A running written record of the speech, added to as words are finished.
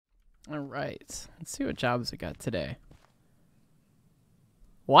All right. Let's see what jobs we got today.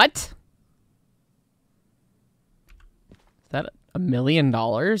 What? Is that $1 million?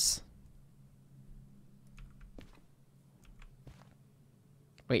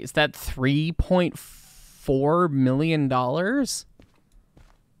 Wait, is that $3.4 million? I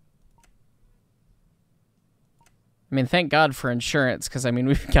mean, thank God for insurance, because, I mean,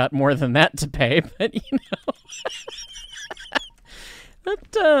 we've got more than that to pay, but, you know.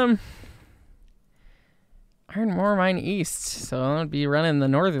 But, Iron Ore Mine East, so I'll be running the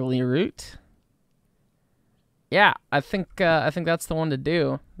northerly route. Yeah, I think that's the one to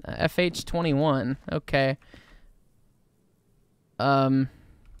do. FH21, okay.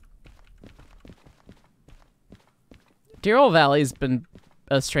 Deerhole Valley's been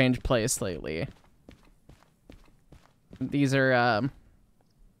a strange place lately. These are,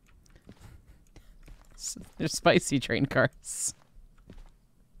 they're spicy train cars.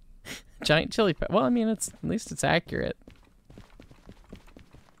 Giant chili pepper. Well, I mean, at least it's accurate.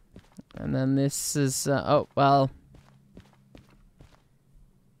 And then this is, oh, well.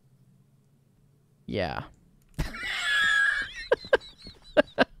 Yeah.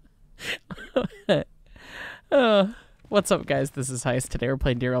 What's up, guys? This is Heist. Today we're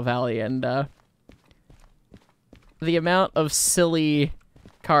playing Deerhole Valley, and the amount of silly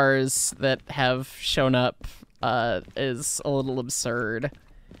cars that have shown up is a little absurd.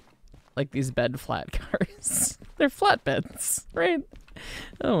 Like these bed flat cars. They're flatbeds, right?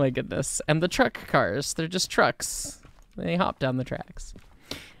 Oh my goodness. And the truck cars, they're just trucks. They hop down the tracks.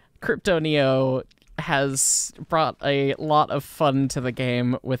 Crypto Neo has brought a lot of fun to the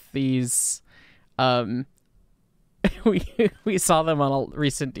game with these. We saw them on a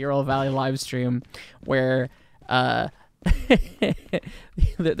recent Deerhole Valley live stream where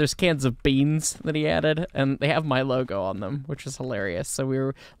there's cans of beans that he added, and they have my logo on them, which is hilarious. So we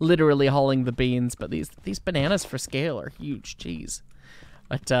were literally hauling the beans, but these bananas for scale are huge. Jeez.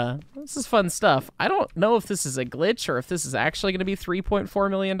 But this is fun stuff. I don't know if this is a glitch or if this is actually going to be $3.4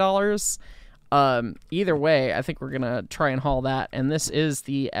 million. Either way, I think we're going to try and haul that. And this is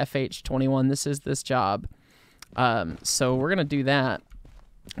the FH21. This is this job. So we're going to do that.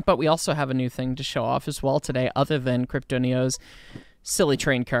 But we also have a new thing to show off as well today, other than Crypto Neo's silly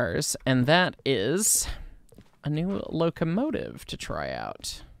train cars. And that is a new locomotive to try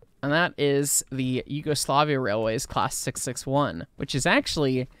out. And that is the Yugoslavia Railways Class 661, which is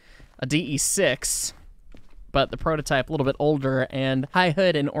actually a DE6, but the prototype a little bit older and high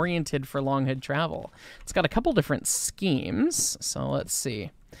hood and oriented for long hood travel. It's got a couple different schemes, so let's see.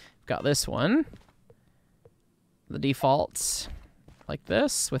 We've got this one. The defaults like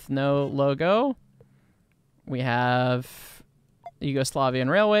this with no logo. We have Yugoslavian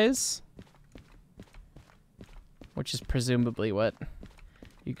Railways, which is presumably what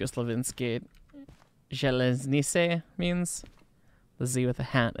Yugoslavianske Železnice means. The Z with a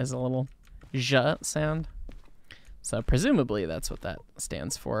hat is a little zh sound. So presumably that's what that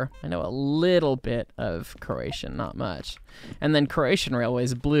stands for. I know a little bit of Croatian, not much. And then Croatian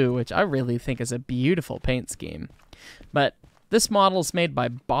Railways Blue, which I really think is a beautiful paint scheme. But this model's made by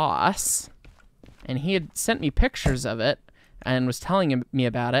Boss, and he had sent me pictures of it and was telling me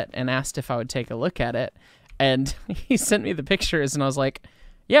about it and asked if I would take a look at it. And he sent me the pictures, and I was like,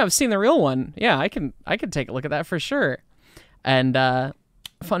 yeah, I've seen the real one. Yeah, I can take a look at that for sure. And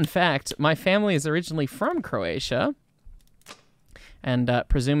fun fact, my family is originally from Croatia, and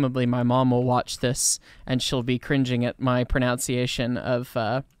presumably my mom will watch this, and she'll be cringing at my pronunciation of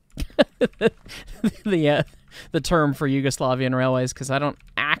the term for Yugoslavian railways, because I don't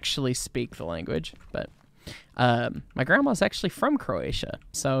actually speak the language, but my grandma's actually from Croatia,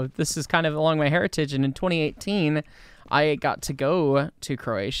 so this is kind of along my heritage. And in 2018, I got to go to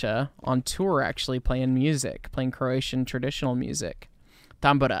Croatia on tour, actually playing Croatian traditional music,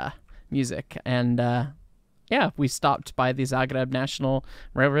 tambura music, and yeah, we stopped by the Zagreb National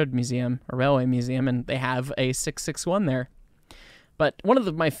Railroad Museum, or Railway Museum, and they have a 661 there. But one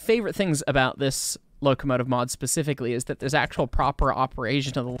of my favorite things about this locomotive mod specifically is that there's actual proper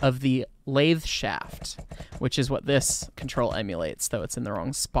operation of the lathe shaft, which is what this control emulates, though it's in the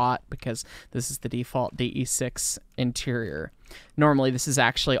wrong spot because this is the default DE6 interior. Normally this is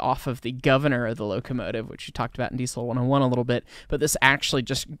actually off of the governor of the locomotive, which we talked about in Diesel 101 a little bit, but this actually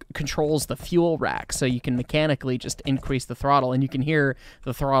just controls the fuel rack, so you can mechanically just increase the throttle, and you can hear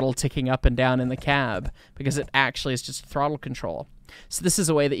the throttle ticking up and down in the cab because it actually is just throttle control. So this is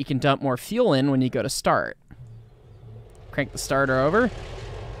a way that you can dump more fuel in when you go to start. Crank the starter over,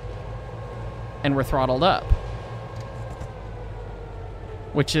 and we're throttled up.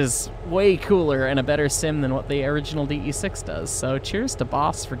 which is way cooler and a better sim than what the original DE6 does. So cheers to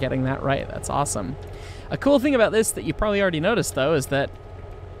Boss for getting that right. That's awesome. A cool thing about this that you probably already noticed, though, is that...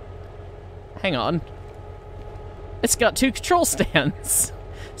 Hang on. It's got 2 control stands.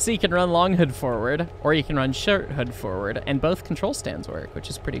 So you can run long hood forward, or you can run short hood forward, and both control stands work, which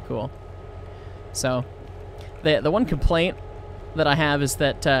is pretty cool. So, the one complaint that I have is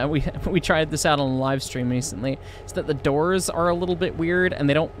that we tried this out on a live stream recently, is that the doors are a little bit weird and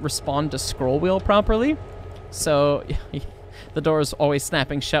they don't respond to scroll wheel properly. So the door's always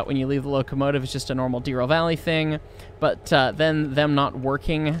snapping shut when you leave the locomotive. It's just a normal Derail Valley thing, but then them not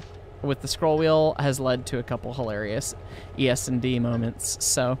working with the scroll wheel has led to a couple hilarious ES&D moments.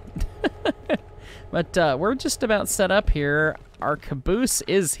 So, but we're just about set up here. Our caboose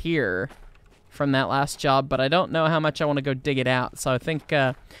is here from that last job, but I don't know how much I want to go dig it out. So I think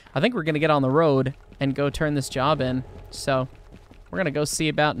we're gonna get on the road and go turn this job in. So we're gonna go see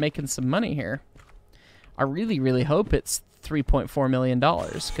about making some money here. I really, really hope it's $3.4 million,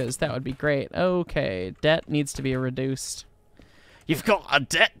 because that would be great. Okay, debt needs to be reduced. You've got a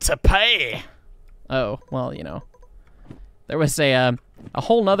debt to pay. Oh, well, you know, there was a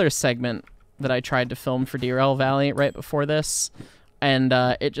whole nother segment that I tried to film for Derail Valley right before this, and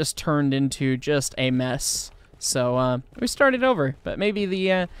it just turned into just a mess. So we started over, but maybe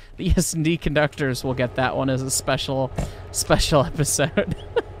the ES&D conductors will get that one as a special episode.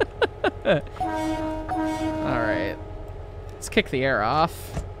 All right, let's kick the air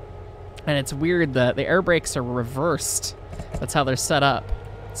off. And it's weird that the air brakes are reversed. That's how they're set up.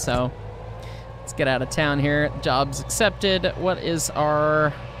 So let's get out of town here. Job's accepted. What is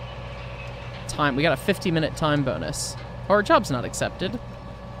our time? We got a 50-minute time bonus. Or job's not accepted.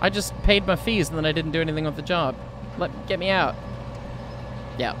 I just paid my fees and then I didn't do anything with the job. Get me out.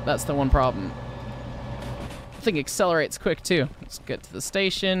 Yeah, that's the one problem. The thing accelerates quick too. Let's get to the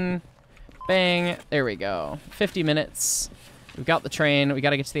station. Bang. There we go. 50 minutes. We've got the train. We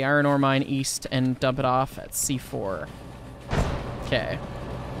got to get to the iron ore mine east and dump it off at C4. Okay.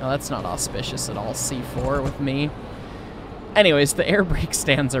 Well, that's not auspicious at all, C4 with me. Anyways, the air brake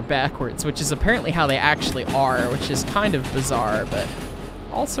stands are backwards, which is apparently how they actually are, which is kind of bizarre, but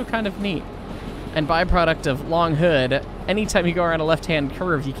also kind of neat. And byproduct of long hood, anytime you go around a left-hand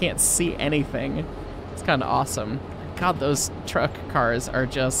curve, you can't see anything. It's kind of awesome. God, those truck cars are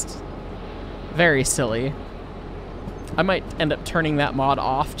just very silly. I might end up turning that mod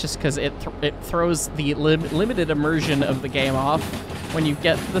off just because it throws the limited immersion of the game off when you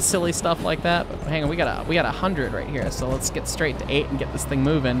get the silly stuff like that. But hang on, we got 100 right here, so let's get straight to 8 and get this thing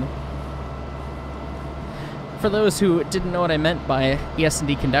moving. For those who didn't know what I meant by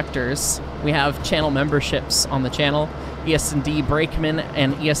ES&D conductors, we have channel memberships on the channel. ES&D brakemen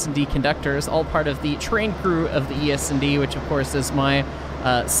and ES&D conductors, all part of the train crew of the ES&D, which of course is my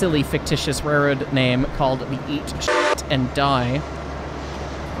silly fictitious railroad name called the Eat, Shit, and Die,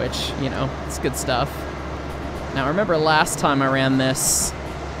 which, you know, it's good stuff. Now, remember last time I ran this,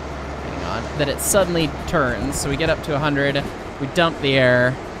 hang on, that it suddenly turns. So we get up to 100, we dump the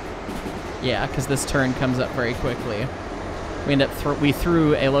air. Yeah, because this turn comes up very quickly. We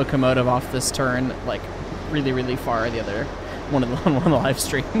threw a locomotive off this turn, like, really, really far the other, on one of the live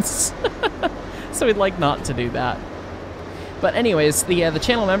streams. So we'd like not to do that. But anyways, the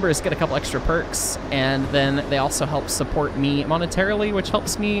channel members get a couple extra perks, and then they also help support me monetarily, which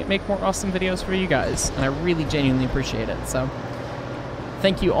helps me make more awesome videos for you guys, and I really genuinely appreciate it. So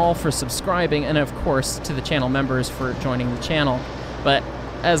thank you all for subscribing, and of course to the channel members for joining the channel. But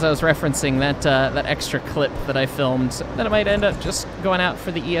as I was referencing that extra clip that I filmed, that it might end up just going out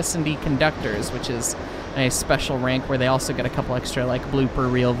for the ES&D conductors, which is a special rank where they also get a couple extra like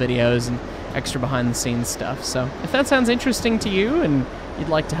blooper reel videos and extra behind-the-scenes stuff. So if that sounds interesting to you and you'd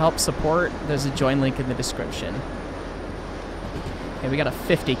like to help support, there's a join link in the description. Okay, we got a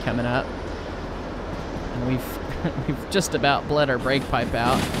 50 coming up, and we've just about bled our brake pipe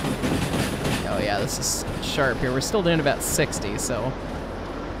out. Oh yeah, this is sharp here. We're still doing about 60, so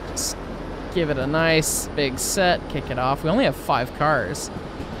just give it a nice big set, kick it off. We only have 5 cars.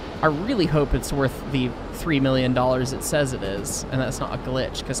 I really hope it's worth the $3 million it says it is, and that's not a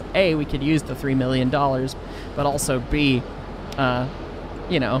glitch, because A, we could use the $3 million, but also B,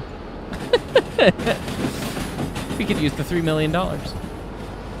 you know, we could use the $3 million. But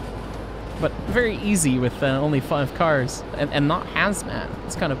very easy with only 5 cars, and not hazmat.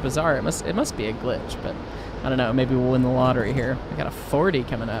 It's kind of bizarre. It must be a glitch, but I don't know, maybe we'll win the lottery here. We got a 40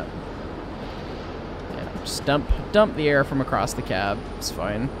 coming up. Yeah, just dump the air from across the cab. It's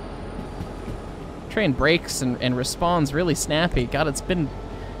fine. Train brakes and responds really snappy. God, it's been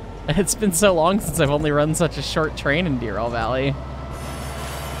so long since I've only run such a short train in Derail Valley.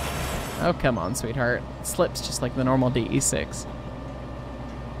 Oh, come on, sweetheart. It slips just like the normal DE6.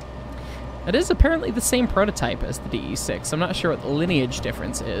 It is apparently the same prototype as the DE6. I'm not sure what the lineage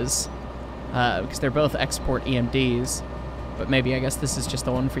difference is, because they're both export EMDs. But maybe, I guess this is just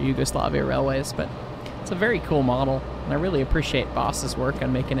the one for Yugoslavia Railways. But it's a very cool model, and I really appreciate Boss's work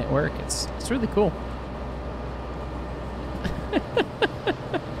on making it work. It's really cool.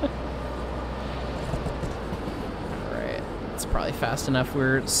 Alright, it's probably fast enough.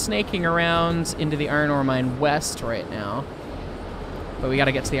 We're snaking around into the iron ore mine west right now. But we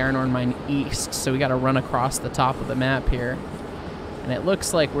gotta get to the iron ore mine east, so we gotta run across the top of the map here. And it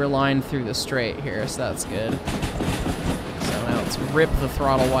looks like we're lined through the strait here, so that's good. So now let's rip the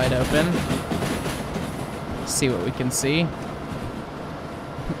throttle wide open. See what we can see.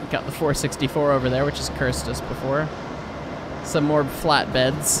 Got the 464 over there, which has cursed us before. Some more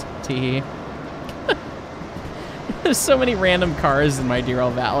flatbeds. Tee. There's so many random cars in my Deer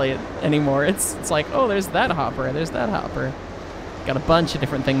Valley anymore. It's like, oh, there's that hopper, there's that hopper. Got a bunch of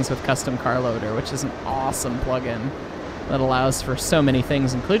different things with Custom Car Loader, which is an awesome plugin that allows for so many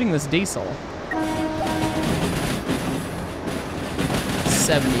things, including this diesel.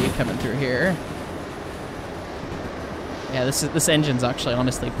 70 coming through here. Yeah, this engine's actually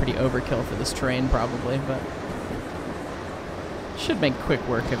honestly pretty overkill for this train, probably, but should make quick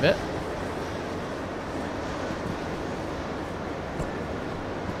work of it.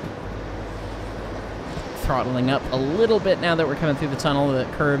 Throttling up a little bit now that we're coming through the tunnel. The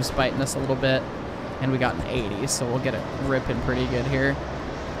curve's biting us a little bit, and we got an 80, so we'll get it ripping pretty good here.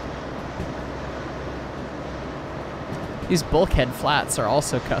 These bulkhead flats are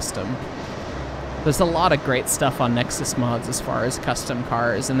also custom. There's a lot of great stuff on Nexus mods as far as custom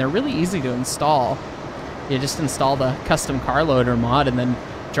cars, and they're really easy to install. You just install the Custom Car Loader mod and then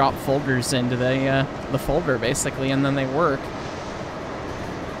drop folders into the folder, basically, and then they work.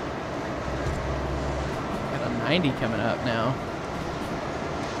 Got a 90 coming up now.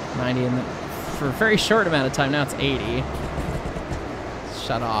 90 for a very short amount of time. Now it's 80.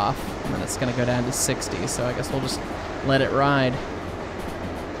 Shut off, and then it's going to go down to 60, so I guess we'll just let it ride.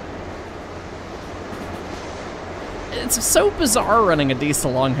 It's so bizarre running a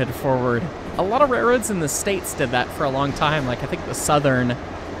diesel longhead forward. A lot of railroads in the States did that for a long time. Like, I think the Southern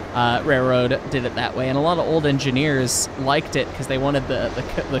Railroad did it that way, and a lot of old engineers liked it because they wanted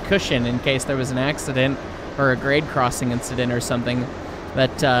the cushion in case there was an accident or a grade crossing incident or something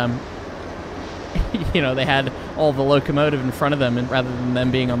that, you know, they had all the locomotive in front of them, and rather than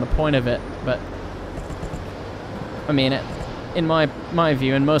them being on the point of it. But, I mean, in my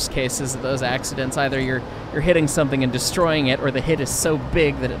view, in most cases of those accidents, either you're hitting something and destroying it, or the hit is so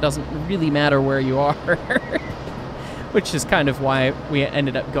big that it doesn't really matter where you are. Which is kind of why we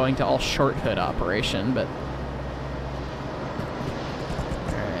ended up going to all short hood operation, but...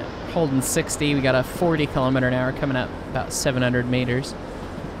 Alright, holding 60, we got a 40 km/h coming up about 700 meters.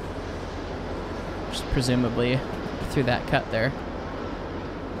 Just presumably through that cut there.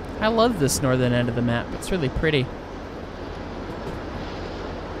 I love this northern end of the map, it's really pretty.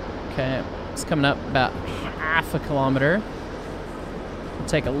 Okay, it's coming up about half a kilometer. We'll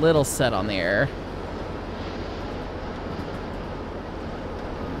take a little set on the air.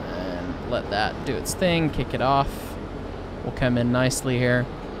 And let that do its thing, kick it off. We'll come in nicely here.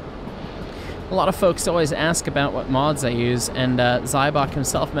 A lot of folks always ask about what mods I use, and Zybok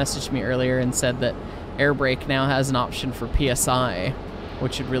himself messaged me earlier and said that air brake now has an option for PSI,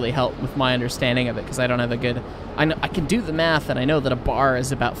 which would really help with my understanding of it, because I don't have a good... I can do the math, and I know that a bar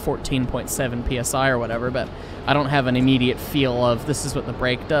is about 14.7 PSI or whatever, but I don't have an immediate feel of this is what the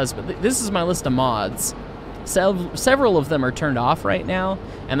brake does. But this is my list of mods. Several of them are turned off right now,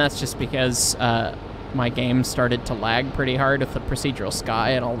 and that's just because my game started to lag pretty hard with the procedural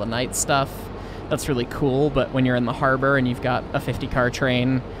sky and all the night stuff. That's really cool, but when you're in the harbor and you've got a 50-car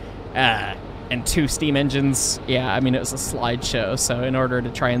train and 2 steam engines, yeah, I mean, it was a slideshow, so in order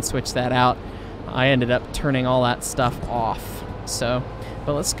to try and switch that out, I ended up turning all that stuff off. So,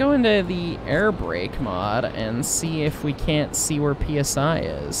 but let's go into the air brake mod and see if we can't see where PSI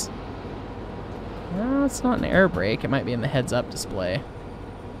is. No, it's not an air brake. It might be in the heads-up display.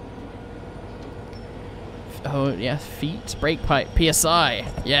 Oh, yeah, feet, brake pipe, PSI,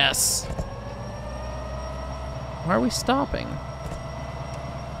 yes. Why are we stopping?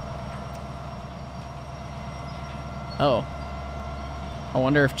 Oh. I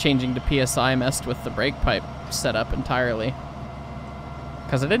wonder if changing to PSI messed with the brake pipe setup entirely.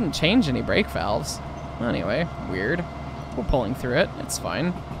 Because I didn't change any brake valves. Anyway, weird. We're pulling through it. It's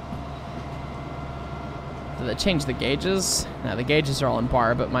fine. Did I change the gauges? Now the gauges are all in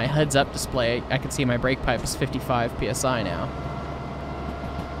bar, but my heads-up display, I can see my brake pipe is 55 PSI now.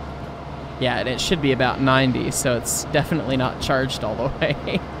 Yeah, and it should be about 90, so it's definitely not charged all the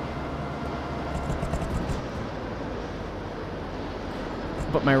way.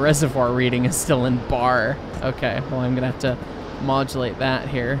 But my reservoir reading is still in bar. Okay, well, I'm gonna have to modulate that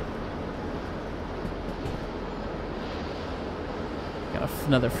here. Got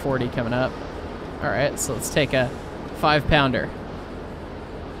another 40 coming up. All right, so let's take a 5-pounder.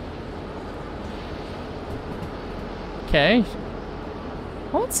 Okay.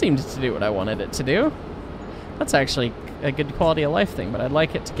 Well, it seemed to do what I wanted it to do. That's actually a good quality of life thing, but I'd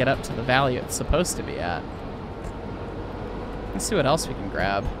like it to get up to the value it's supposed to be at. Let's see what else we can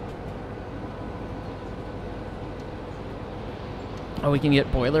grab. Oh, we can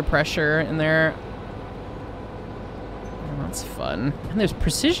get boiler pressure in there. Oh, that's fun. And there's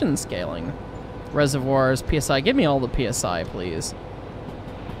precision scaling. Reservoirs, PSI. Give me all the PSI, please.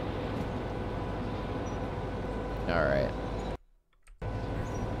 All right.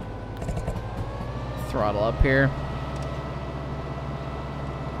 Throttle up here.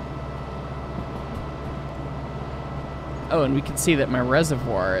 Oh, and we can see that my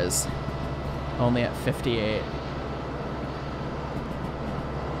reservoir is only at 58.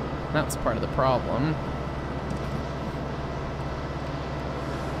 That's part of the problem.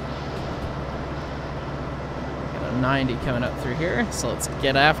 Got a 90 coming up through here, so let's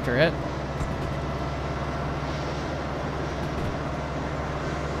get after it.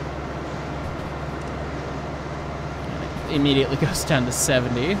 And it immediately goes down to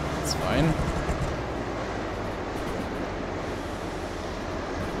 70. That's fine.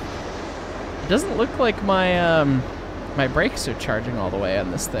 Doesn't look like my my brakes are charging all the way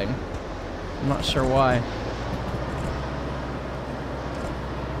on this thing. I'm not sure why.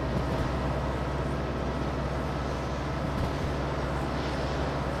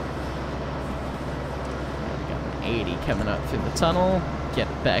 Got an 80 coming up through the tunnel. Get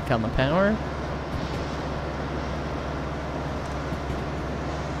it back on the power.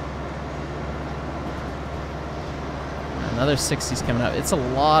 Another 60's coming up. It's a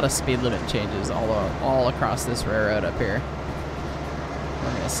lot of speed limit changes all across this railroad up here.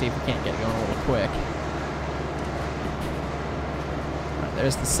 We're gonna see if we can't get going a little quick. All right,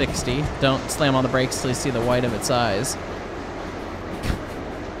 there's the 60. Don't slam on the brakes till you see the white of its eyes.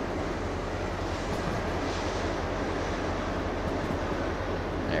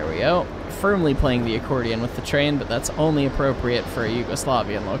 There we go. Firmly playing the accordion with the train, but that's only appropriate for a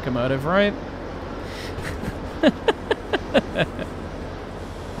Yugoslavian locomotive, right?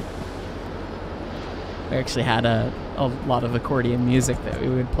 We actually had a lot of accordion music that we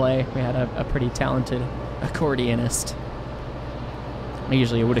would play. We had a pretty talented accordionist. I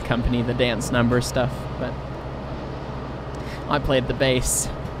usually would accompany the dance number stuff, but I played the bass,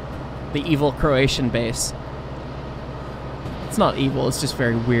 the evil Croatian bass. It's not evil, it's just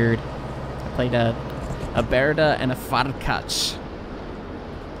very weird. I played a berda and a farkac,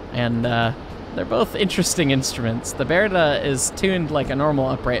 and they're both interesting instruments. The berda is tuned like a normal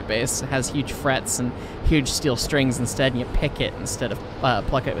upright bass. It has huge frets and huge steel strings instead, and you pick it instead of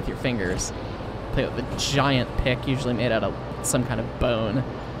pluck it with your fingers. Play it with a giant pick, usually made out of some kind of bone.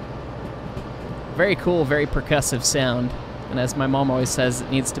 Very cool, very percussive sound. And as my mom always says, it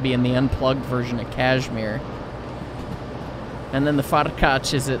needs to be in the unplugged version of Kashmir. And then the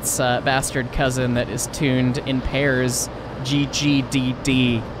farkac is its bastard cousin that is tuned in pairs,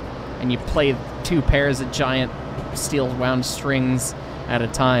 GGDD. And you play 2 pairs of giant steel wound strings at a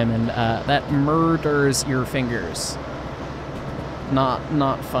time, and that murders your fingers.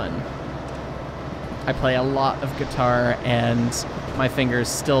 Not fun. I play a lot of guitar, and my fingers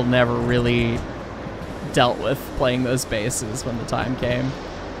still never really dealt with playing those basses when the time came.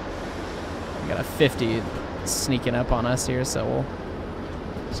 We got a 50 sneaking up on us here, so we'll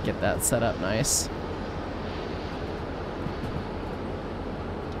just get that set up nice.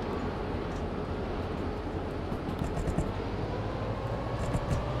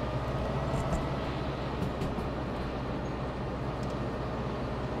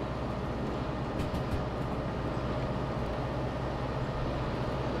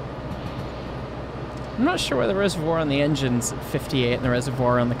 I'm not sure why the reservoir on the engine's at 58 and the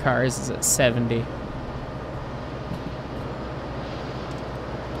reservoir on the cars is at 70.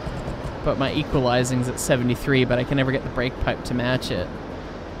 But my equalizing's at 73, but I can never get the brake pipe to match it,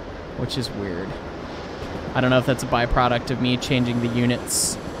 which is weird. I don't know if that's a byproduct of me changing the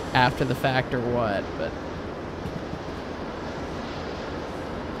units after the fact or what, but...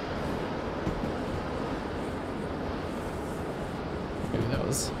 Maybe that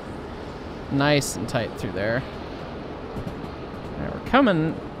was nice and tight through there. All right, we're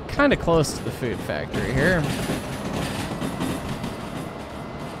coming kind of close to the food factory here.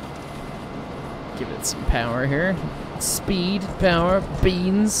 get some power here. Speed, power,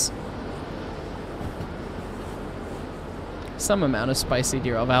 beans. Some amount of spicy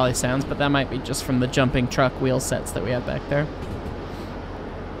Deer Valley sounds, but that might be just from the jumping truck wheel sets that we have back there.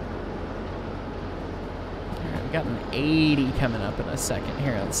 Alright, we got an 80 coming up in a second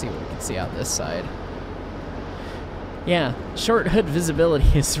here. Let's see what we can see out this side. Yeah, short hood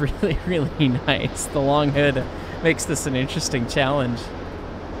visibility is really, really nice. The long hood makes this an interesting challenge.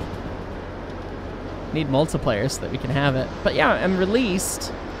 Need multiplayer so that we can have it. But yeah, I'm released.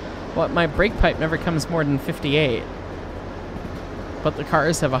 What, my brake pipe never comes more than 58. But the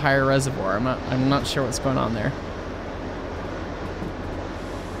cars have a higher reservoir. I'm not sure what's going on there.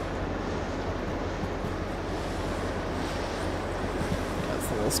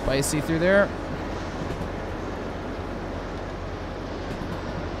 That's a little spicy through there.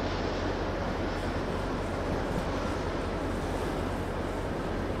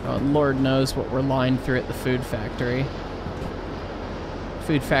 Oh, Lord knows what we're lined through at the food factory.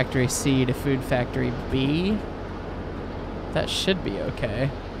 Food factory C to food factory B. That should be okay.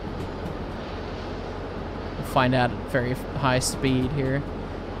 We'll find out at very high speed here.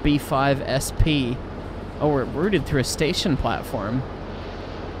 B5 SP. Oh, we're routed through a station platform.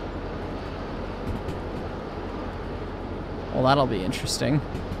 Well, that'll be interesting.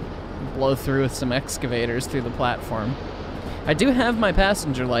 Blow through with some excavators through the platform. I do have my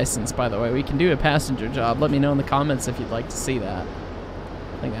passenger license, by the way. We can do a passenger job. Let me know in the comments if you'd like to see that.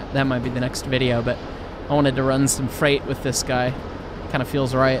 I think that might be the next video, but I wanted to run some freight with this guy. Kind of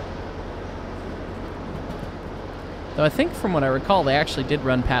feels right. Though I think from what I recall, they actually did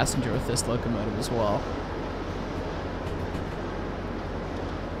run passenger with this locomotive as well.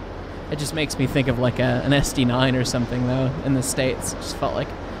 It just makes me think of like an SD9 or something, though, in the States. It just felt like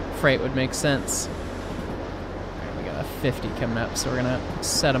freight would make sense. Alright, we got a 50 coming up, so we're going to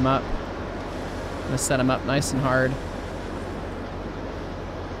set them up. I'm going to set them up nice and hard.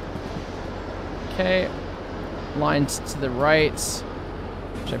 Okay. Lined to the right,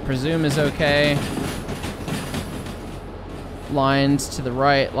 which I presume is okay. Lined to the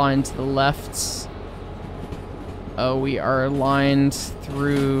right, lined to the left. Oh, we are lined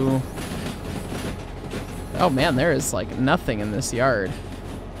through... Oh man, there is like nothing in this yard.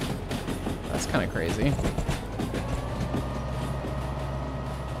 That's kind of crazy.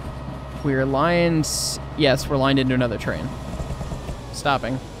 We're lined... Yes, we're lined into another train.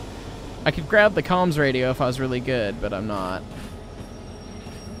 Stopping. I could grab the comms radio if I was really good, but I'm not.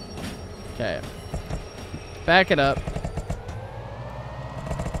 Okay. Back it up.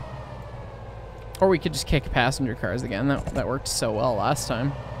 Or we could just kick passenger cars again. That worked so well last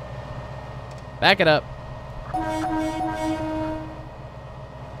time. Back it up.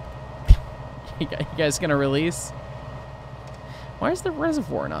 You guys gonna release? Why is the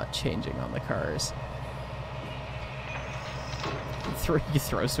reservoir not changing on the cars? You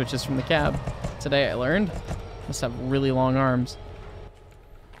throw switches from the cab. Today I learned. Must have really long arms.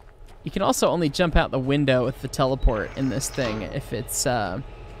 You can also only jump out the window with the teleport in this thing if it's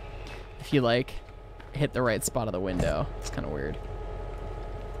if you like hit the right spot of the window. It's kind of weird.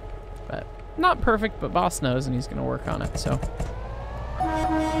 But not perfect, but boss knows and he's gonna work on it, so.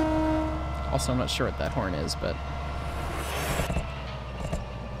 Also, I'm not sure what that horn is, but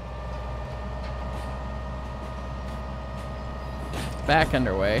back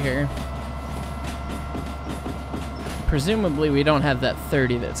underway here. Presumably we don't have that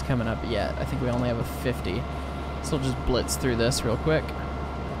 30 that's coming up yet. I think we only have a 50. So we'll just blitz through this real quick.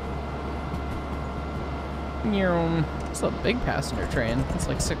 It's a big passenger train. It's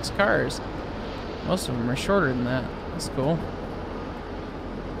like 6 cars. Most of them are shorter than that. That's cool.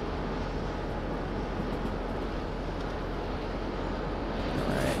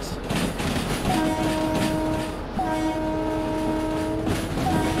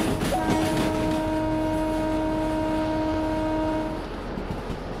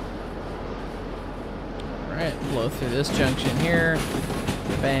 Blow through this junction here.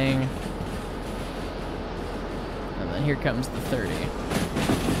 Bang. And then here comes the 30.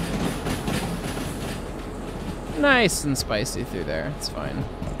 Nice and spicy through there. It's fine.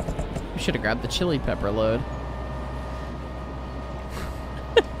 We should have grabbed the chili pepper load.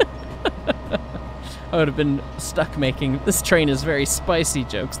 I would have been stuck making "this train is very spicy"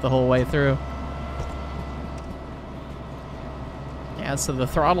 jokes the whole way through. Yeah, so the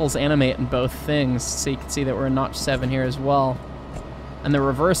throttles animate in both things, so you can see that we're in notch 7 here as well. And the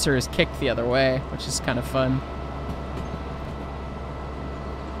reverser is kicked the other way, which is kind of fun.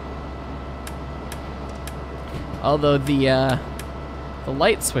 Although the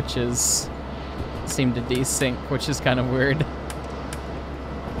light switches seem to desync, which is kind of weird.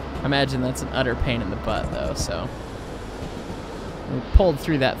 I imagine that's an utter pain in the butt, though, so. We pulled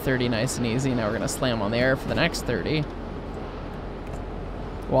through that 30 nice and easy. Now we're going to slam on the air for the next 30.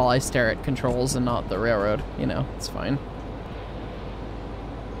 While I stare at controls and not the railroad. You know, it's fine.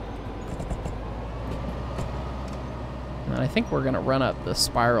 And I think we're going to run up the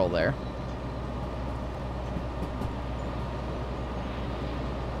spiral there.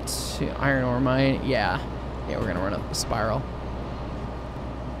 To iron ore mine. Yeah, we're going to run up the spiral.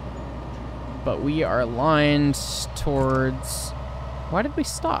 But we are lined towards... Why did we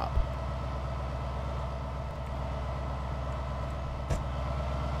stop?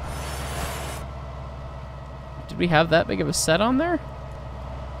 Did we have that big of a set on there?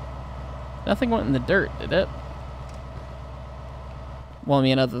 Nothing went in the dirt, did it? Well, I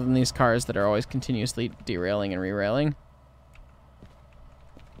mean, other than these cars that are always continuously derailing and re-railing.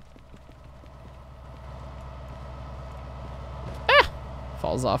 Ah!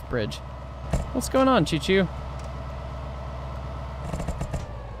 Falls off bridge. What's going on, Choo-Choo?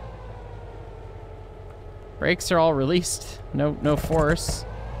 Brakes are all released. No force.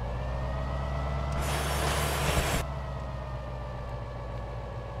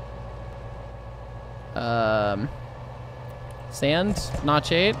 Sand,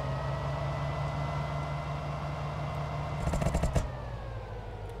 notch 8.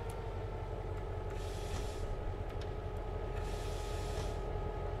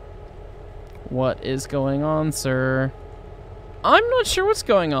 What is going on, sir? I'm not sure what's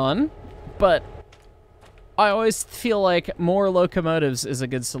going on, but I always feel like more locomotives is a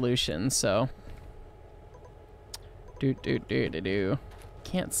good solution, so.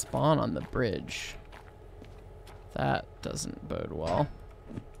 Can't spawn on the bridge. That doesn't bode well.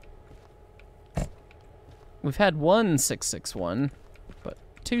 We've had one 661, but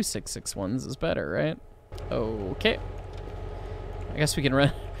two 661s is better, right? Okay. I guess we can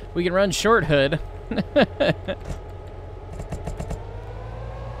run short hood.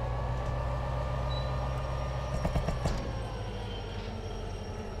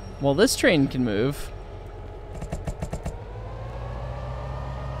 Well, this train can move.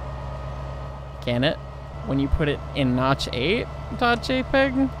 Can it? When you put it in notch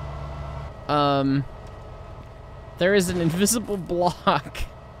 8.jpg? There is an invisible block.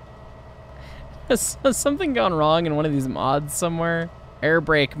 Has something gone wrong in one of these mods somewhere? Air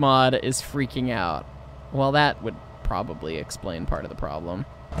brake mod is freaking out. Well, that would probably explain part of the problem.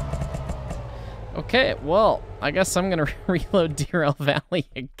 Okay, well, I guess I'm gonna reload Derail Valley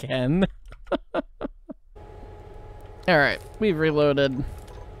again. Alright, we've reloaded.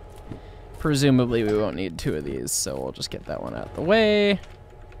 Presumably we won't need two of these, so we'll just get that one out of the way.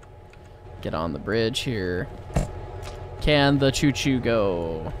 Get on the bridge here. Can the choo-choo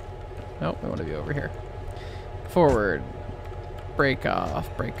go? Nope, we want to be over here. Forward. Break off,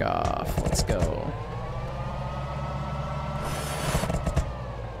 let's go.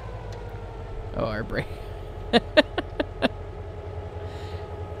 Oh, our brake.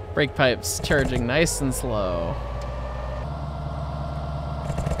 Brake pipes charging nice and slow.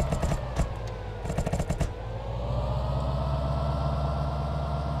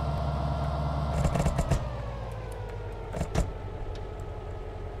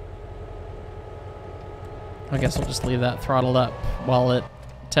 I guess we'll just leave that throttled up while it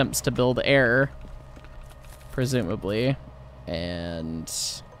attempts to build air, presumably, and...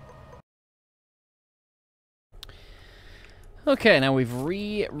 Okay, now we've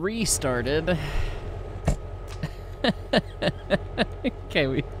restarted.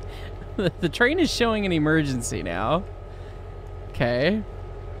 Okay, the train is showing an emergency now. Okay.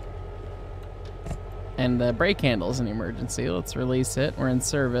 And the brake handle's an emergency. Let's release it. We're in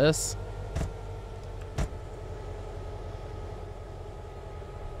service.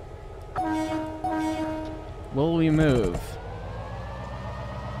 Will we move?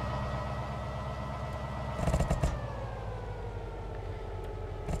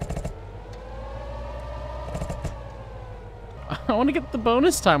 I want to get the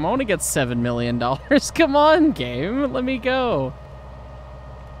bonus time. I want to get $7 million. Come on, game. Let me go.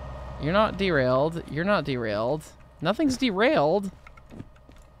 You're not derailed. You're not derailed. Nothing's derailed.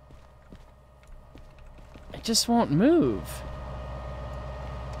 It just won't move.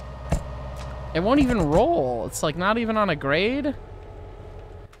 It won't even roll. It's like not even on a grade.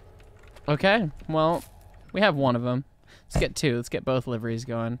 Okay, well, we have one of them. Let's get two. Let's get both liveries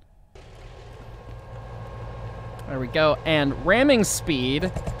going. There we go. And ramming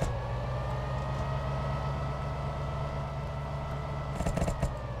speed.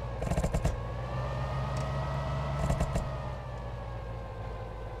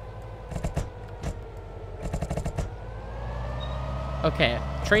 Okay,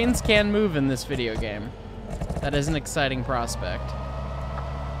 Trains can move in this video game. That is an exciting prospect.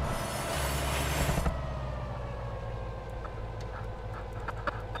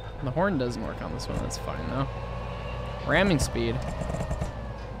 The horn doesn't work on this one, that's fine though. Ramming speed.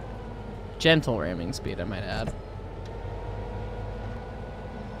 Gentle ramming speed, I might add.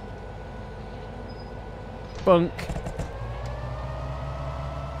 Bunk.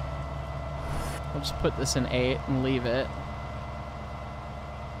 I'll just put this in 8 and leave it.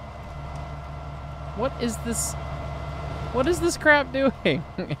 What is this? What is this crap doing?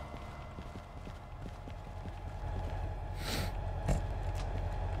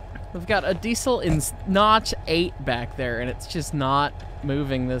 We've got a diesel in notch 8 back there, and it's just not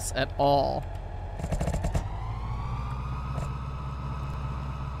moving this at all.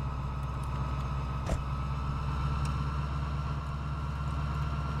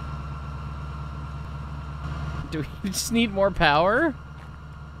 Do we just need more power?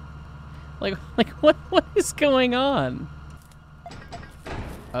 Like what is going on?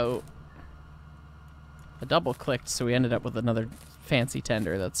 Oh. I double clicked, so we ended up with another fancy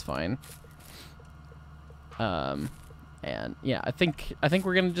tender. That's fine. And yeah, I think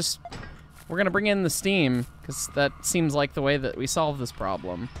we're gonna bring in the steam, because that seems like the way that we solve this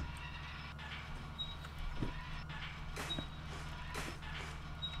problem.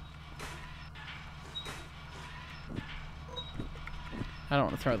 I don't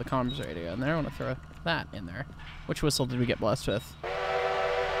want to throw the comms radio in there. I want to throw that in there. Which whistle did we get blessed with?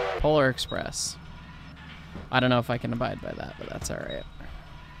 Polar Express. I don't know if I can abide by that, but that's alright.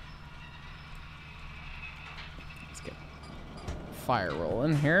 Let's get fire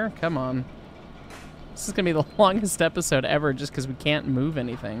rolling here. Come on. This is going to be the longest episode ever just because we can't move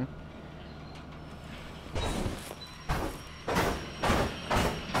anything.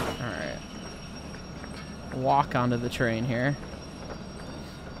 Alright. Walk onto the train here.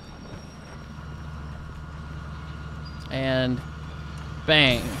 And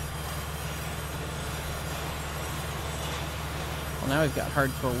bang. Well, now we've got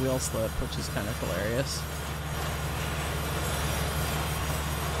hardcore wheel slip, which is kind of hilarious.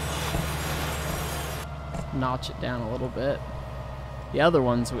 Notch it down a little bit. The other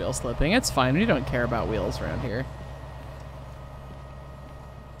one's wheel slipping. It's fine. We don't care about wheels around here.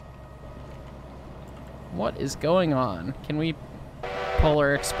 What is going on? Can we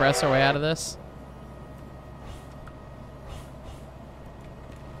Polar Express our way out of this?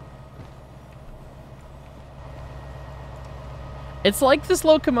 It's like this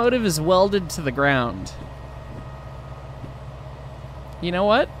locomotive is welded to the ground. You know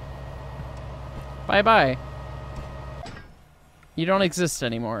what? Bye-bye. You don't exist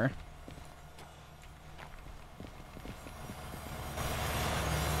anymore.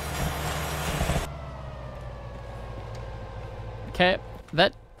 Okay,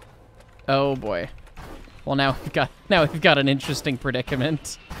 that... Oh boy. Well, now we've got an interesting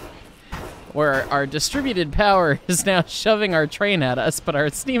predicament. Where our distributed power is now shoving our train at us, but our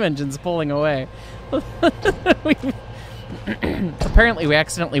steam engine's pulling away. Apparently, we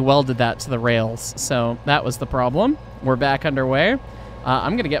accidentally welded that to the rails, so that was the problem. We're back underway.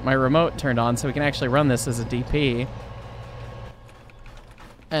 I'm going to get my remote turned on so we can actually run this as a DP.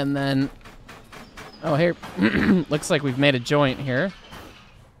 And then... Oh, here. Looks like we've made a joint here.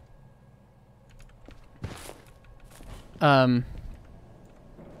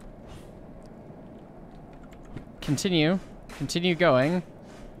 Continue going.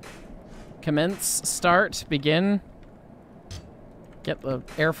 Commence, start, begin. Get the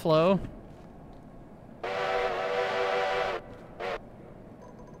airflow.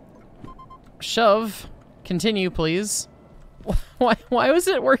 Shove. Continue, please. Why was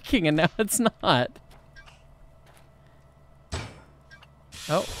it working and now it's not?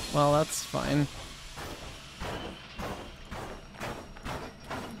 Oh, well, that's fine.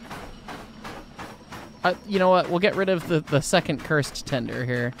 You know what? We'll get rid of the second cursed tender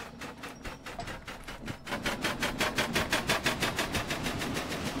here.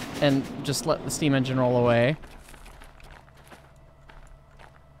 And just let the steam engine roll away.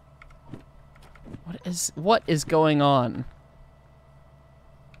 What is going on?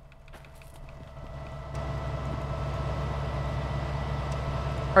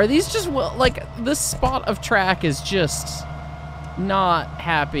 Are these just, like, this spot of track is just not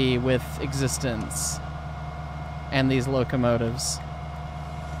happy with existence and these locomotives.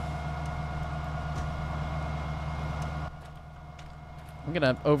 I'm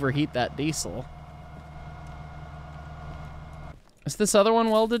gonna overheat that diesel. Is this other one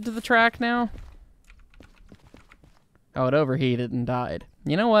welded to the track now? Oh, it overheated and died.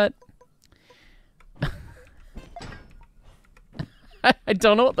 You know what? I I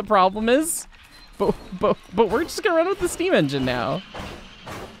don't know what the problem is, but we're just gonna run with the steam engine now.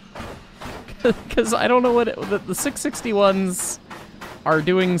 Because I don't know what the 661s are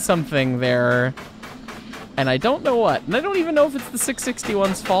doing something there, and I don't know what. And I don't even know if it's the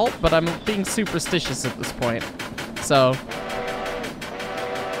 661's fault, but I'm being superstitious at this point. So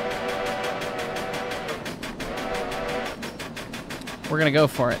we're gonna go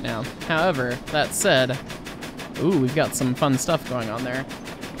for it now. However, that said, ooh, we've got some fun stuff going on there.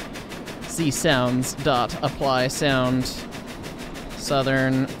 Z-sounds dot apply sound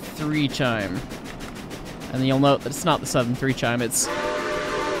Southern 3 chime. And you'll note that it's not the Southern 3 chime, it's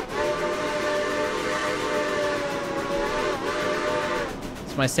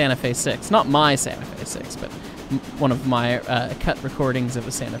my Santa Fe 6. Not my Santa Fe 6, but one of my cut recordings of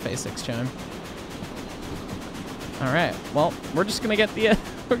a Santa Fe 6 chime. All right, well, we're just gonna get the,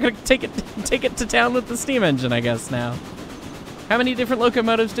 we're gonna take it to town with the steam engine, I guess, now. How many different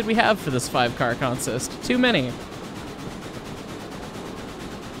locomotives did we have for this 5-car consist? Too many.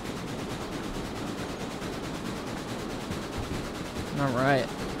 All right.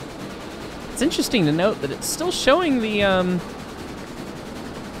 It's interesting to note that it's still showing the,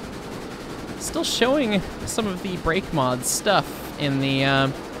 still showing some of the brake mod stuff in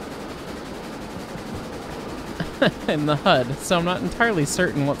the, in the HUD, so I'm not entirely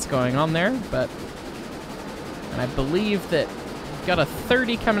certain what's going on there, but and I believe that we've got a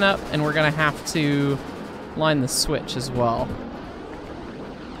 30 coming up, and we're gonna have to line the switch as well.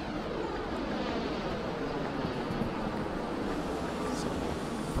 So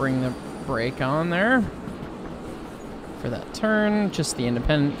bring the brake on there for that turn, just the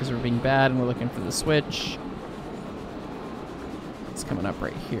independent because we're being bad and we're looking for the switch. It's coming up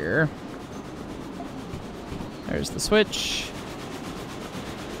right here. There's the switch.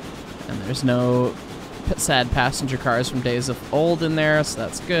 And there's no sad passenger cars from days of old in there, so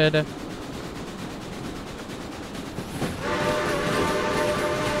that's good.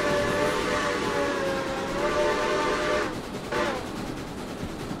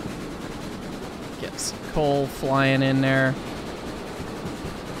 Get some coal flying in there.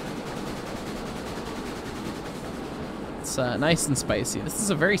 It's nice and spicy. This is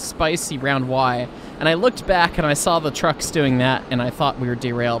a very spicy round Y. And I looked back and I saw the trucks doing that, and I thought we were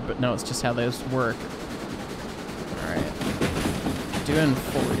derailed, but no, it's just how those work. Alright. Doing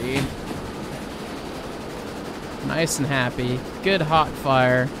 40. Nice and happy. Good hot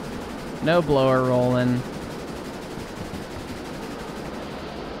fire. No blower rolling.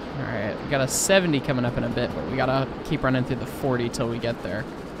 Alright, we got a 70 coming up in a bit, but we gotta keep running through the 40 till we get there.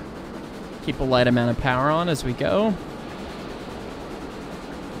 Keep a light amount of power on as we go.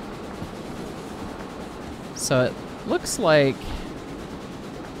 So it looks like...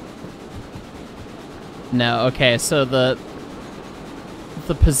 No, okay, so the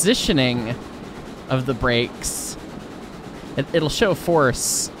positioning of the brakes, it'll show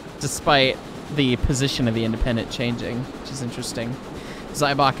force despite the position of the independent changing, which is interesting.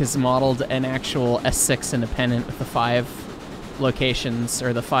 Zybok has modeled an actual S6 independent with the 5 locations,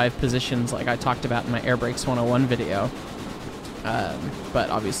 or the 5 positions like I talked about in my Air Brakes 101 video. But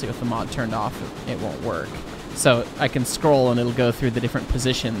obviously with the mod turned off, it won't work. So I can scroll and it'll go through the different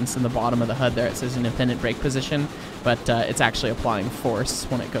positions in the bottom of the HUD there. It says independent brake position, but it's actually applying force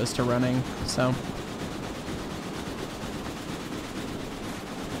when it goes to running. So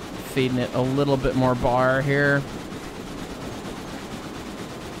feeding it a little bit more bar here.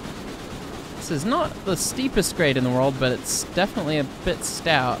 This is not the steepest grade in the world, but it's definitely a bit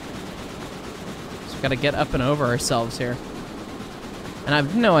stout. So we've got to get up and over ourselves here. And I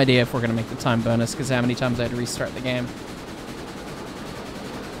have no idea if we're going to make the time bonus, because how many times I had to restart the game.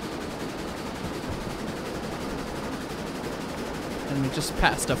 And we just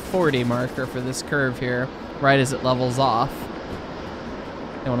passed a 40 marker for this curve here, right as it levels off.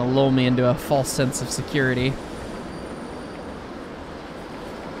 They want to lull me into a false sense of security.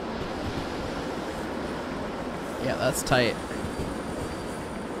 Yeah, that's tight.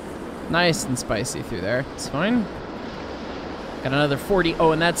 Nice and spicy through there. It's fine. Got another 40.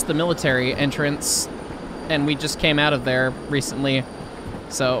 Oh, and that's the military entrance. And we just came out of there recently.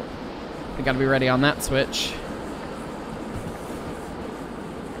 So we gotta be ready on that switch.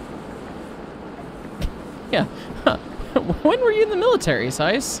 Yeah. Huh. When were you in the military,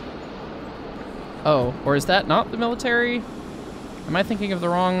 Sice? Oh, or is that not the military? Am I thinking of the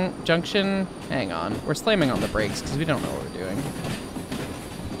wrong junction? Hang on. We're slamming on the brakes because we don't know what we're doing.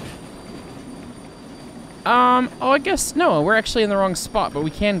 Oh, I guess, no, we're actually in the wrong spot, but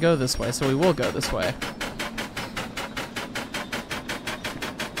we can go this way, so we will go this way.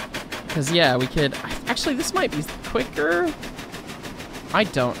 Because, yeah, we could... Actually, this might be quicker. I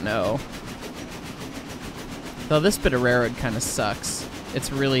don't know. Though this bit of railroad kind of sucks.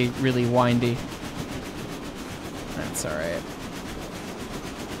 It's really, really windy. That's alright.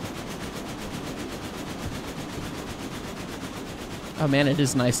 Oh man, it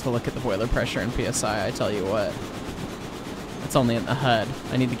is nice to look at the boiler pressure and PSI, I tell you what. It's only in the HUD.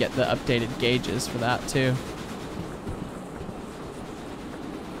 I need to get the updated gauges for that too.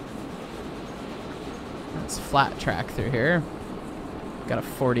 That's flat track through here. Got a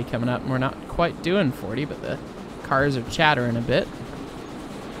 40 coming up, and we're not quite doing 40, but the cars are chattering a bit.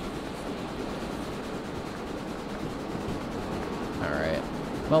 Alright.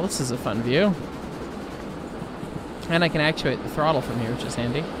 Well, this is a fun view. And I can actuate the throttle from here, which is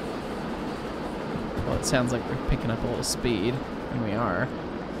handy. Well, it sounds like we're picking up a little speed, and we are.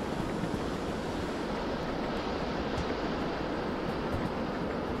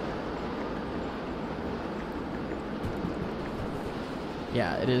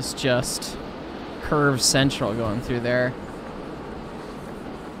 Yeah, it is just curve central going through there.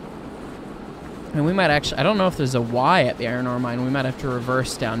 And we might actually, I don't know if there's a Y at the iron ore mine. We might have to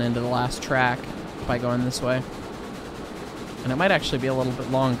reverse down into the last track by going this way. And it might actually be a little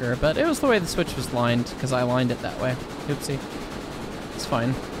bit longer, but it was the way the switch was lined, because I lined it that way. Oopsie. It's fine.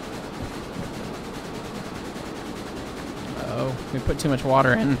 Uh-oh, we put too much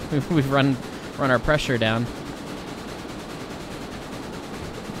water in. We've run our pressure down.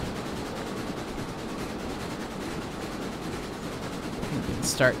 We can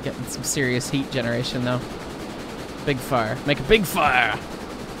start getting some serious heat generation, though. Big fire. Make a big fire!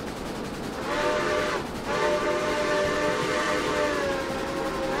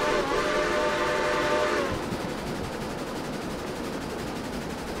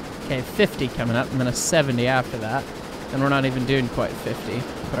 Okay, 50 coming up, and then a 70 after that. And we're not even doing quite 50.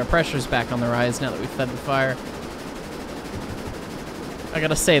 But our pressure's back on the rise now that we've fed the fire. I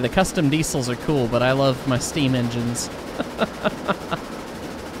gotta say, the custom diesels are cool, but I love my steam engines.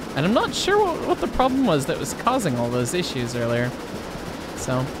 And I'm not sure what the problem was that was causing all those issues earlier.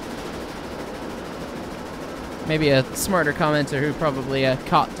 So, maybe a smarter commenter who probably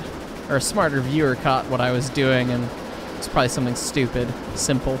caught, or a smarter viewer caught what I was doing, and it's probably something stupid,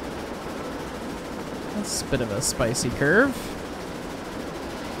 simple. That's a bit of a spicy curve.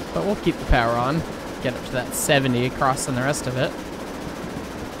 But we'll keep the power on. Get up to that 70, crossing the rest of it.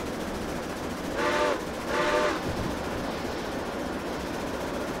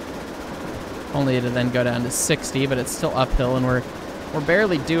 Only to then go down to 60, but it's still uphill, and we're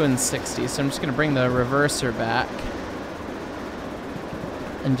barely doing 60, so I'm just going to bring the reverser back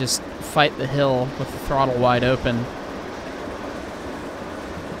and just fight the hill with the throttle wide open.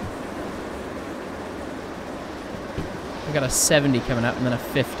 We got a 70 coming up and then a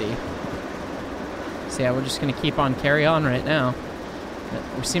 50. So yeah, we're just going to keep on carry on right now.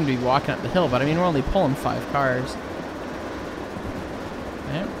 We seem to be walking up the hill, but I mean, we're only pulling 5 cars.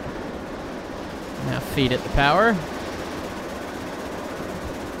 Okay. Now feed it the power.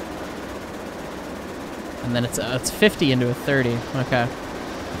 And then it's 50 into a 30. Okay.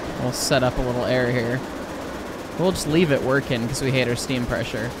 We'll set up a little air here. We'll just leave it working because we hate our steam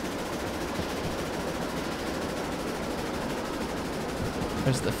pressure.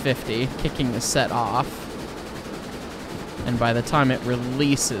 There's the 50, kicking the set off. And by the time it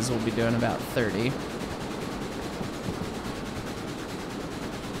releases, we'll be doing about 30.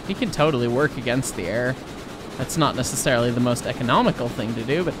 You can totally work against the air. That's not necessarily the most economical thing to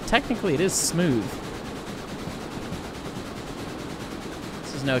do, but technically it is smooth.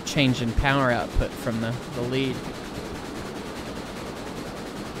 This is no change in power output from the lead.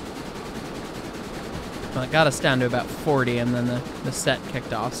 Well, it got us down to about 40, and then the set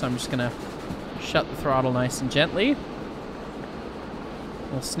kicked off, so I'm just going to shut the throttle nice and gently.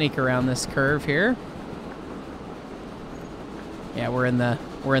 We'll sneak around this curve here. Yeah, we're in the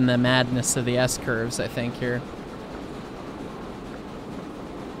madness of the S curves, I think, here.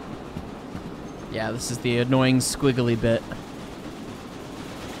 Yeah, this is the annoying squiggly bit.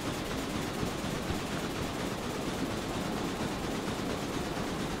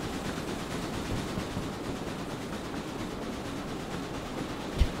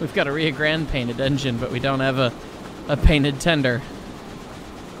 We've got a Rio Grande painted engine, but we don't have a painted tender.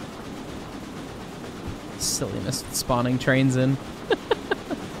 Silliness with spawning trains in.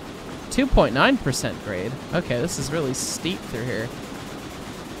 2.9% grade. Okay, this is really steep through here.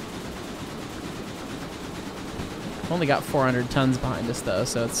 Only got 400 tons behind us, though,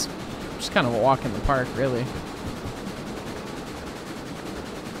 so it's just kind of a walk in the park, really.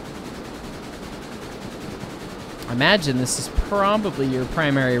 I imagine this is probably your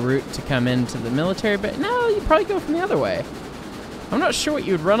primary route to come into the military, but no, you probably go from the other way. I'm not sure what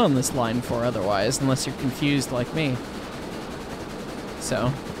you'd run on this line for otherwise, unless you're confused like me.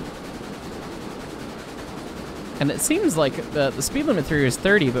 So. And it seems like the speed limit through here is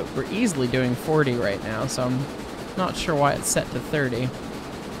 30, but we're easily doing 40 right now, so I'm not sure why it's set to 30.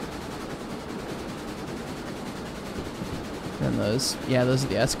 And those are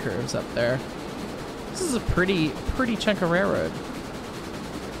the S-curves up there. This is a pretty chunk of railroad.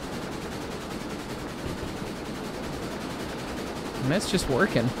 And it's just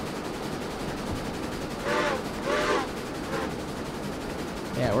working.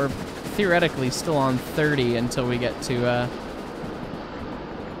 Yeah, we're theoretically still on 30 until we get to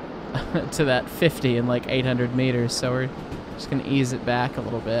to that 50 in like 800 meters, so we're just gonna ease it back a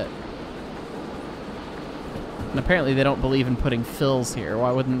little bit. And apparently they don't believe in putting fills here.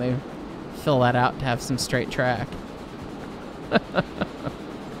 Why wouldn't they fill that out to have some straight track?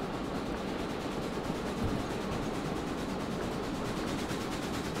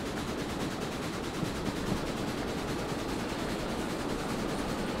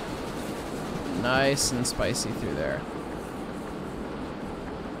 Nice and spicy through there.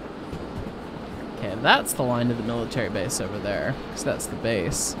 Okay, that's the line to the military base over there, because that's the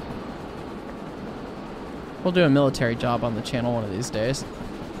base. We'll do a military job on the channel one of these days.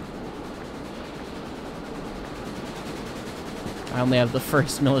 I only have the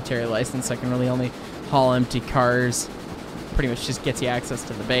first military license. I can really only haul empty cars. Pretty much just gets you access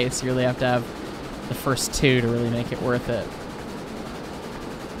to the base. You really have to have the first two to really make it worth it.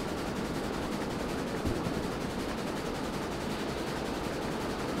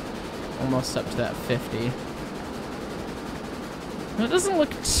 Almost up to that 50. And it doesn't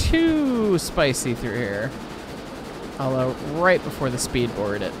look too spicy through here. Although right before the speed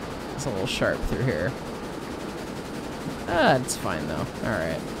board it's a little sharp through here. It's fine though.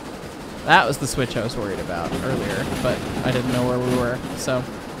 Alright. That was the switch I was worried about earlier, but I didn't know where we were, so.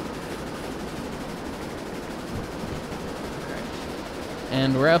 Alright.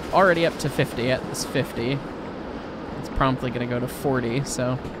 And we're already up to 50 at this 50. It's promptly going to go to 40,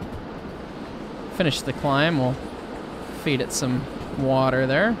 so. Finish the climb, we'll feed it some water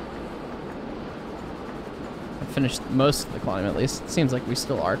there. I finished most of the climb at least. It seems like we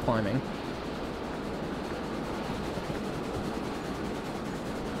still are climbing.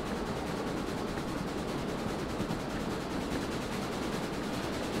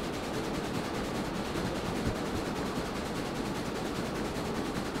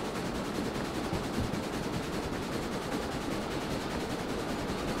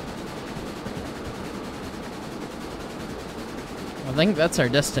 I think that's our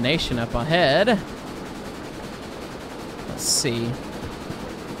destination up ahead. Let's see.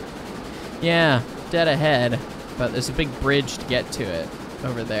 Yeah, dead ahead, but there's a big bridge to get to it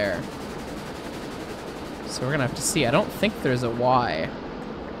over there. So we're gonna have to see. I don't think there's a Y.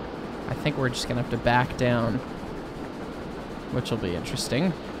 I think we're just gonna have to back down, which will be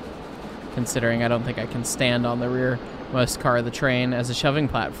interesting, considering I don't think I can stand on the rearmost car of the train as a shoving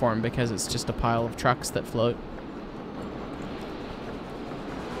platform because it's just a pile of trucks that float.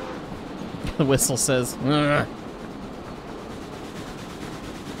 The whistle says, "Ugh."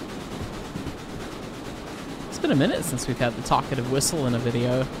 It's been a minute since we've had the talkative whistle in a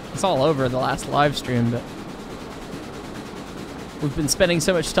video. It's all over the last live stream, but we've been spending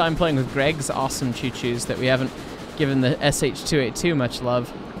so much time playing with Greg's awesome choo-choos that we haven't given the SH282 much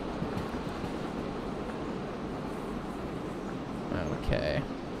love. Okay.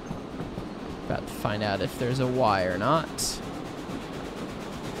 About to find out if there's a Y or not.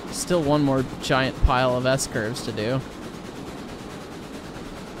 Still one more giant pile of S-curves to do.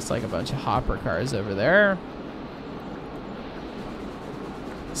 It's like a bunch of hopper cars over there.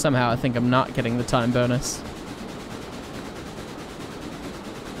 Somehow I think I'm not getting the time bonus.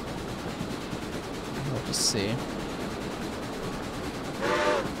 We'll just see.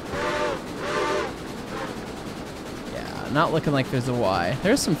 Yeah, not looking like there's a Y.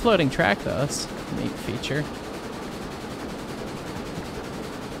 There's some floating track though. That's a neat feature.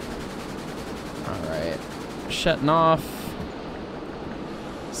 Shutting off,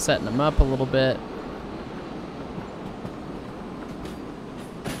 setting them up a little bit.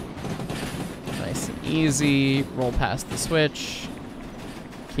 Nice and easy. Roll past the switch.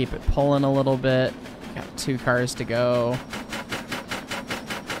 Keep it pulling a little bit. Got 2 cars to go.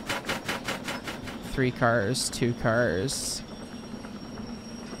 3 cars, 2 cars.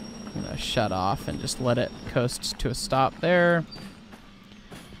 I'm gonna shut off and just let it coast to a stop there.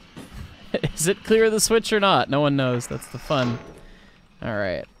 Is it clear of the switch or not? No one knows. That's the fun. All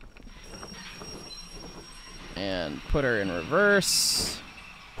right. And put her in reverse.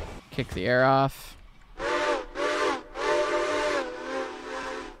 Kick the air off.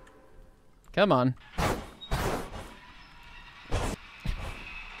 Come on.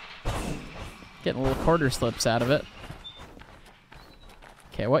 Getting little quarter slips out of it.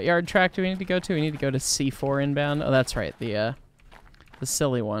 Okay, what yard track do we need to go to? We need to go to C4 inbound. Oh, that's right, the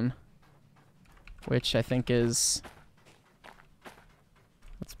silly one. Which I think is...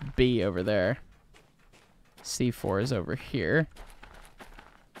 That's B over there. C4 is over here.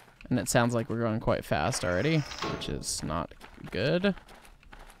 And it sounds like we're going quite fast already, which is not good.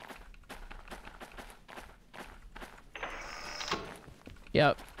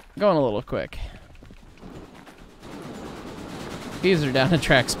 Yep, going a little quick. These are down to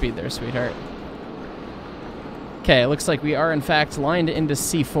track speed there, sweetheart. Okay, it looks like we are in fact lined into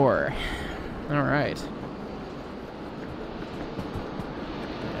C4. Alright.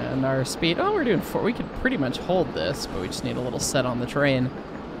 And our speed, oh, we're doing 4. We could pretty much hold this, but we just need a little set on the train.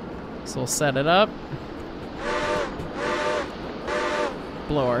 So we'll set it up.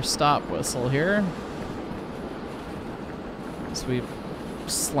 Blow our stop whistle here. So we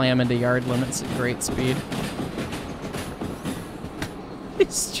slam into yard limits at great speed.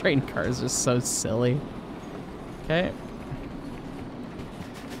 These train cars are so silly. Okay.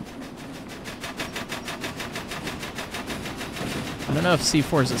 I don't know if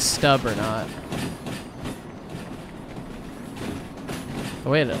C4 is a stub or not. The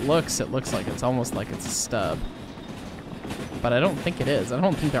way that it looks like it's almost like it's a stub. But I don't think it is. I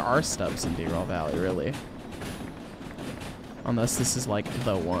don't think there are stubs in D-Roll Valley, really. Unless this is like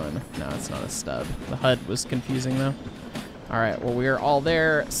the one. No, it's not a stub. The HUD was confusing though. Alright, well we're all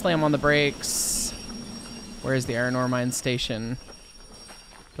there. Slam on the brakes. Where's the iron ore mine station?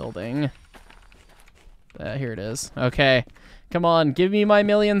 Building. Here it is. Okay. Come on, give me my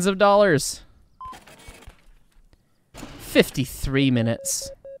millions of dollars. 53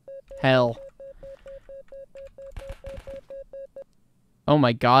 minutes. Hell. Oh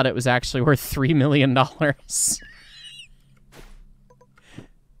my god, it was actually worth $3 million.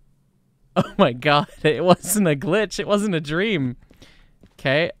 Oh my god, it wasn't a glitch, it wasn't a dream.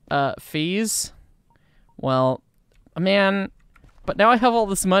 Okay, fees. Well, man, but now I have all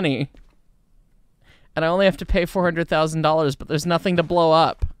this money. And I only have to pay $400,000, but there's nothing to blow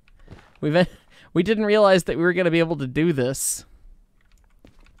up. We didn't realize that we were going to be able to do this.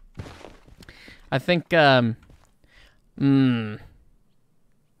 I think, you know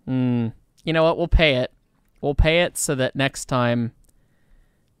what, we'll pay it. We'll pay it so that next time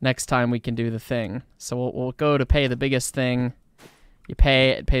we can do the thing. So we'll go to pay the biggest thing. You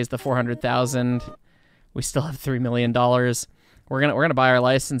pay, it pays the $400,000. We still have $3 million. We're gonna buy our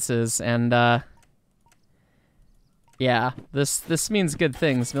licenses, and yeah, this means good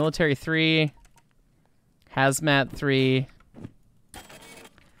things. Military 3, Hazmat 3.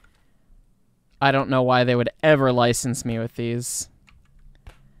 I don't know why they would ever license me with these.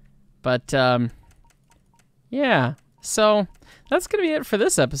 But yeah, so that's gonna be it for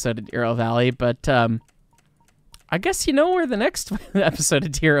this episode of Hero Valley, but I guess you know where the next episode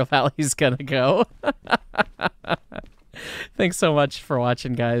of Hero Valley is gonna go. Thanks so much for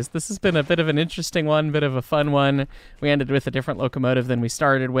watching, guys. This has been a bit of an interesting one, bit of a fun one. We ended with a different locomotive than we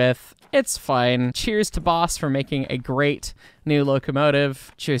started with. It's fine. Cheers to Boss for making a great new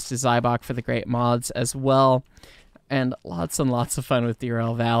locomotive. Cheers to Zybok for the great mods as well. And lots of fun with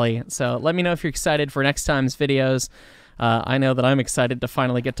DRL Valley. So let me know if you're excited for next time's videos. I know that I'm excited to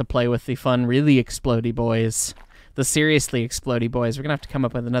finally get to play with the fun, really explodey boys. The seriously explodey boys. We're going to have to come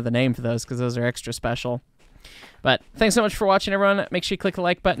up with another name for those because those are extra special. But thanks so much for watching, everyone. Make sure you click the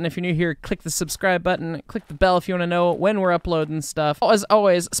like button if you're new here. Click the subscribe button. Click the bell if you want to know when we're uploading stuff. As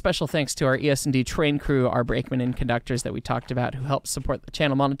always, special thanks to our ES&D Train Crew, our brakemen and conductors that we talked about, who help support the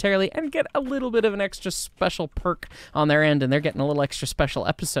channel monetarily and get a little bit of an extra special perk on their end. And they're getting a little extra special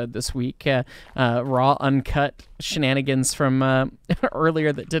episode this week. Raw, uncut shenanigans from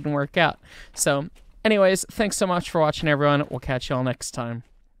earlier that didn't work out. So anyways, thanks so much for watching, everyone. We'll catch you all next time.